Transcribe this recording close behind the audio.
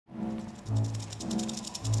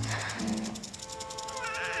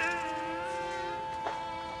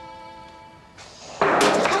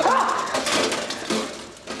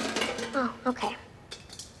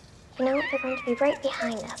to be right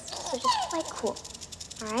behind us, so just play cool,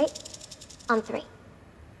 all right? On 3.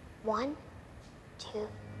 1, 2,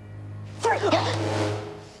 3.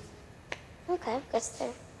 Okay, guess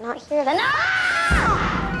they're not here then.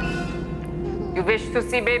 Ah! You wish to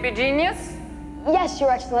see baby genius? Yes,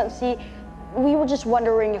 Your Excellency. We were just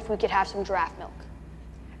wondering if we could have some giraffe milk.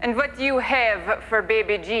 And what do you have for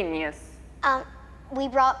baby genius? We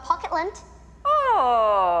brought pocket lint.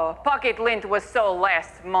 Oh, pocket lint was sold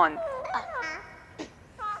last month.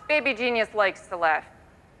 Baby genius likes to laugh.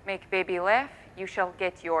 Make baby laugh, you shall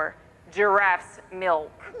get your giraffe's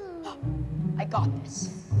milk. I got this.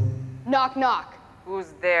 Knock, knock.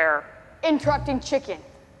 Who's there? Interrupting chicken.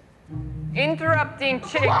 Interrupting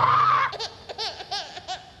chicken.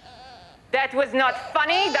 That was not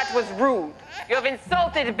funny, that was rude. You have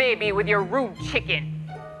insulted baby with your rude chicken.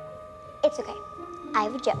 It's okay. I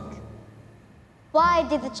have a joke. Why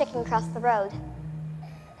did the chicken cross the road?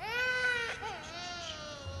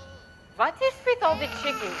 What is with all the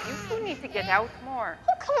chickens? You two need to get out more.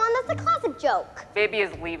 Oh, come on, that's a classic joke. Baby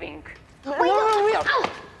is leaving. Wait, no. Ow!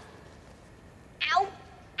 Ow!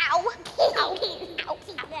 Ow! Ow! Ow!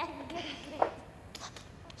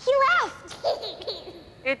 He laughed!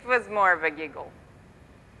 It was more of a giggle.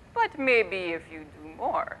 But maybe if you do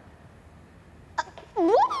more.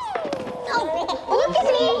 Look at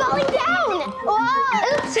me falling down!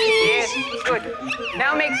 Oopsies! Yes, good.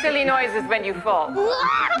 Now make silly noises when you fall.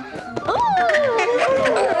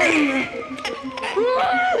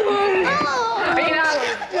 Enough!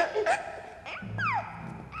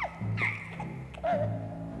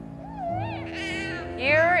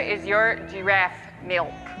 Here is your giraffe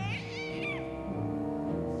milk.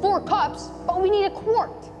 4 cups, but we need a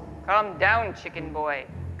quart. Calm down, chicken boy.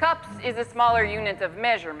 Cups is a smaller unit of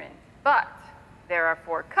measurement, but there are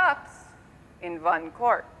 4 cups in 1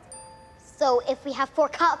 quart. So if we have 4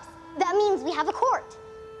 cups, that means we have a quart.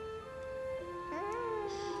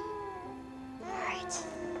 All right.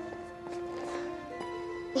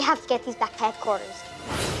 We have to get these back to headquarters.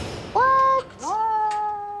 What?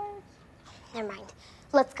 Never mind.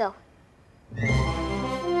 Let's go.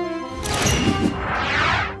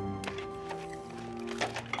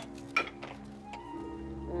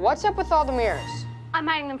 What's up with all the mirrors? I'm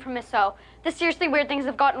hiding them from Miss O. The seriously weird things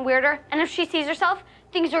have gotten weirder, and if she sees herself,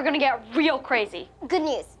 things are gonna get real crazy. Good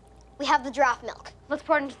news. We have the giraffe milk. Let's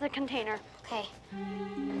pour it into the container. Okay.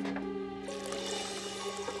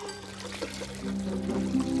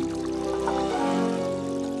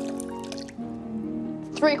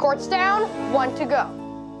 Three quarts down, 1 to go.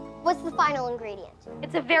 What's the final ingredient?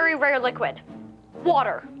 It's a very rare liquid.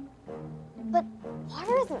 Water. But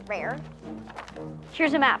water isn't rare.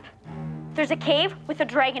 Here's a map. There's a cave with a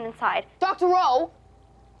dragon inside. Dr. O,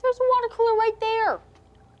 there's a water cooler right there.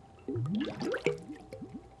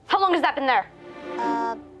 How long has that been there?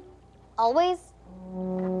 Always?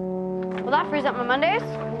 Will that freeze up my Mondays?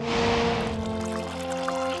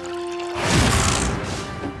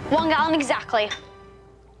 1 gallon exactly.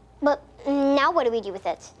 But now what do we do with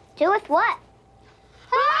it? Do with what?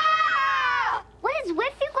 Ah! What is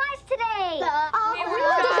with you guys today?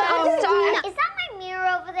 Is that my mirror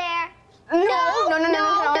over there? No.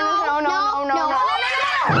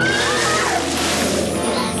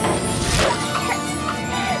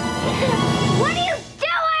 What are you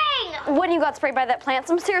doing? When you got sprayed by that plant,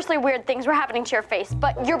 some seriously weird things were happening to your face,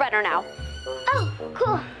 but you're better now. Oh,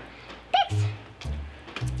 cool. Thanks.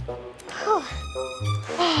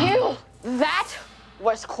 Phew, that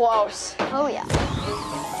was close. Oh, yeah.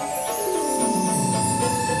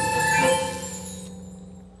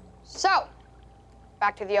 So,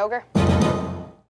 back to the ogre.